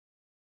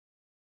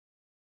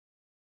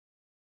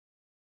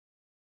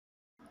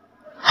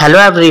Hello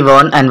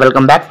everyone and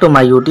welcome back to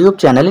my YouTube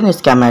channel in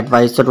Scam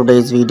Advice. So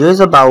today's video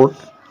is about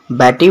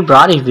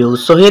Bettybra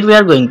Reviews. So here we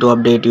are going to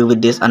update you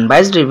with this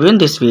unbiased review in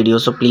this video.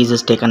 So please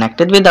stay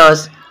connected with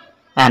us.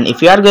 And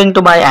if you are going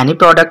to buy any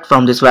product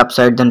from this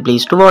website, then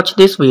please to watch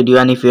this video.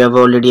 And if you have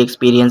already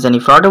experienced any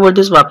fraud over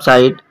this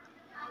website,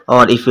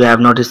 or if you have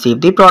not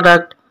received the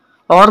product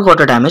or got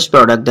a damaged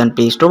product, then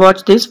please to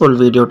watch this full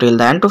video till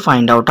the end to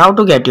find out how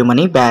to get your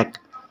money back.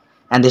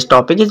 And this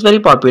topic is very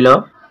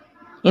popular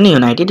in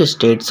United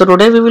States. So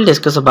today we will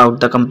discuss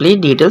about the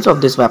complete details of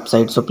this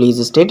website. So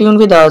please stay tuned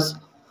with us.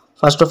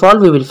 First of all,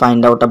 we will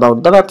find out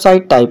about the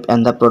website type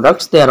and the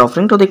products they are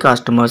offering to the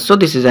customers. So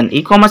this is an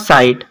e-commerce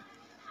site,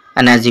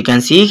 and as you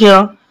can see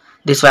here,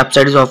 this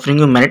website is offering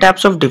you many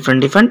types of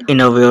different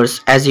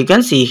innerwears, as you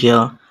can see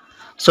here.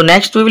 So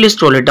next we will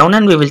scroll it down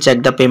and we will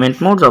check the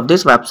payment modes of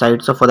this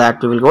website. So for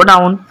that we will go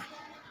down.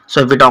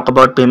 So if we talk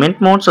about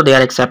payment mode, so they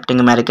are accepting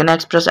American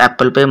Express,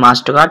 Apple Pay,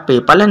 MasterCard,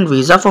 PayPal and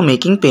Visa for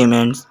making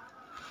payments.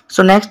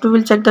 So next we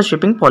will check the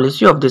shipping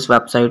policy of this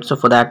website. So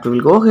for that we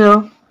will go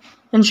here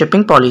in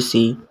shipping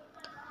policy.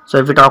 So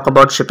if we talk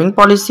about shipping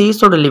policy,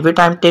 so delivery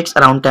time takes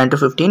around 10 to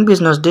 15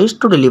 business days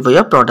to deliver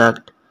your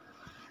product.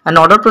 And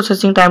order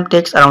processing time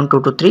takes around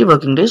 2 to 3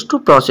 working days to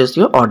process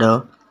your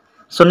order.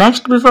 So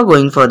next, before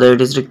going further,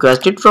 it is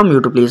requested from you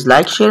to please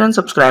like, share and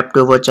subscribe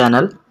to our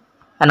channel.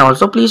 And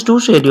also please do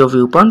share your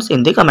viewpoints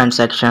in the comment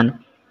section.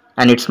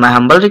 And it's my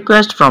humble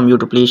request from you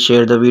to please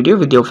share the video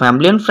with your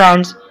family and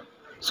friends,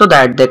 so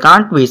that they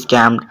can't be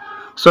scammed.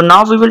 So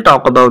now we will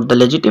talk about the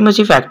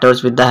legitimacy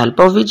factors with the help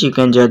of which you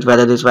can judge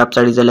whether this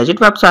website is a legit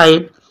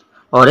website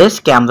or a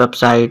scam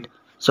website.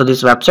 So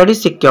this website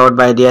is secured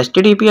by the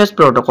HTTPS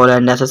protocol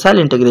and SSL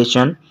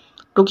integration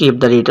to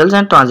keep the details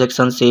and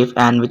transactions safe,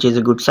 and which is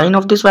a good sign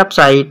of this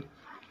website.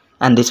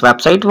 And this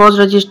website was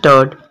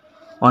registered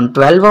on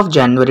 12th of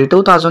January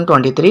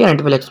 2023 and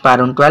it will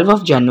expire on 12th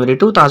of January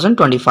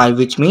 2025,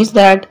 which means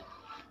that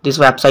this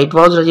website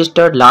was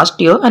registered last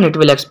year and it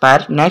will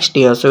expire next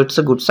year. So it's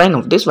a good sign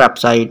of this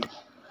website.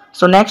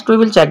 So next we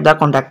will check the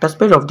contact us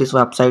page of this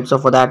website. So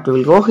for that we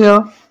will go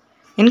here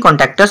in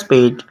contact us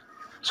page.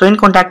 So in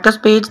contact us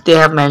page, they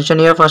have mentioned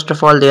here first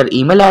of all their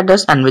email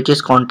address, and which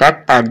is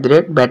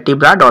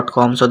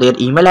contact@bettybra.com. So their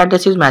email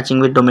address is matching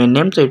with domain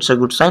name, so it's a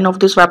good sign of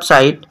this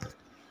website.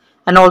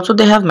 And also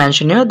they have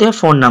mentioned here their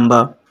phone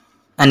number.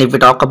 And if we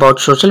talk about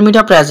social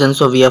media presence,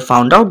 so we have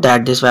found out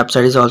that this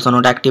website is also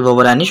not active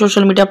over any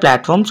social media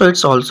platform, so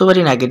it's also a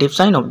very negative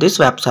sign of this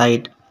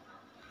website.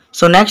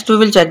 So next we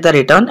will check the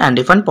return and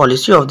refund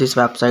policy of this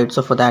website.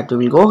 So for that we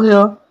will go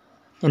here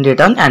in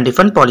return and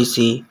refund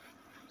policy.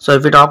 So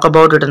if we talk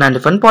about return and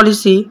refund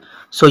policy,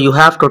 so you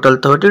have total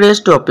 30 days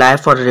to apply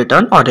for a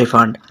return or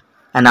refund,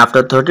 and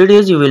after 30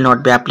 days you will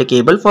not be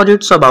applicable for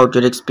it. So about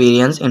your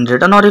experience in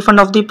return or refund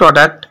of the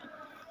product,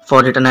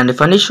 for return and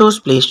refund issues,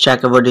 please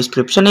check our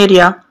description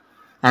area,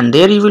 and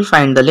there you will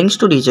find the links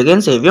to reach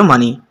again save your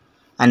money.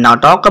 And now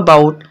talk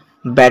about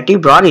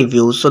Bettybra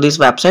Reviews. So this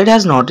website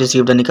has not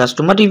received any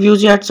customer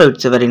reviews yet, so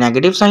it's a very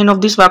negative sign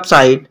of this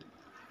website.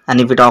 And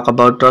if we talk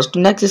about trust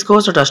index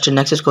score, so trust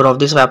index score of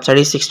this website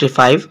is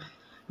 65,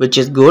 which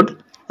is good,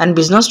 and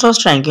business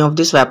trust ranking of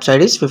this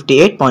website is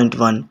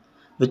 58.1,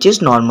 which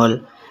is normal.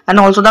 And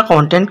also the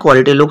content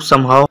quality looks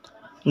somehow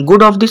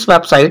good of this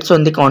website. So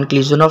in the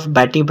conclusion of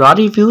Bettybra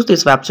Reviews,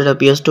 this website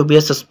appears to be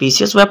a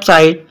suspicious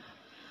website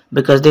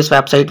because this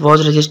website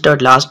was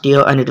registered last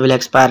year and it will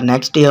expire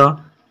next year.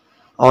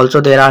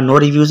 Also there are no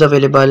reviews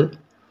available,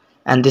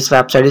 and this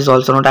website is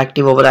also not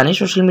active over any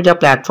social media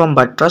platform,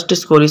 but trust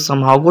score is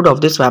somehow good of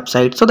this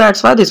website. So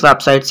that's why this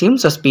website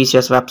seems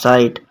suspicious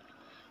website.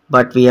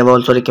 But we have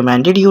also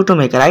recommended you to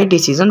make a right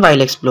decision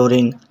while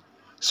exploring.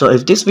 So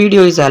if this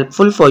video is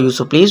helpful for you,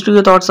 so please do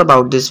your thoughts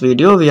about this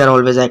video. We are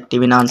always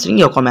active in answering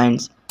your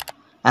comments.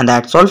 And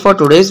that's all for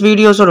today's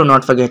video. So do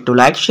not forget to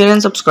like, share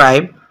and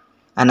subscribe.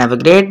 And have a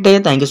great day.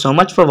 Thank you so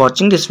much for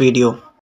watching this video.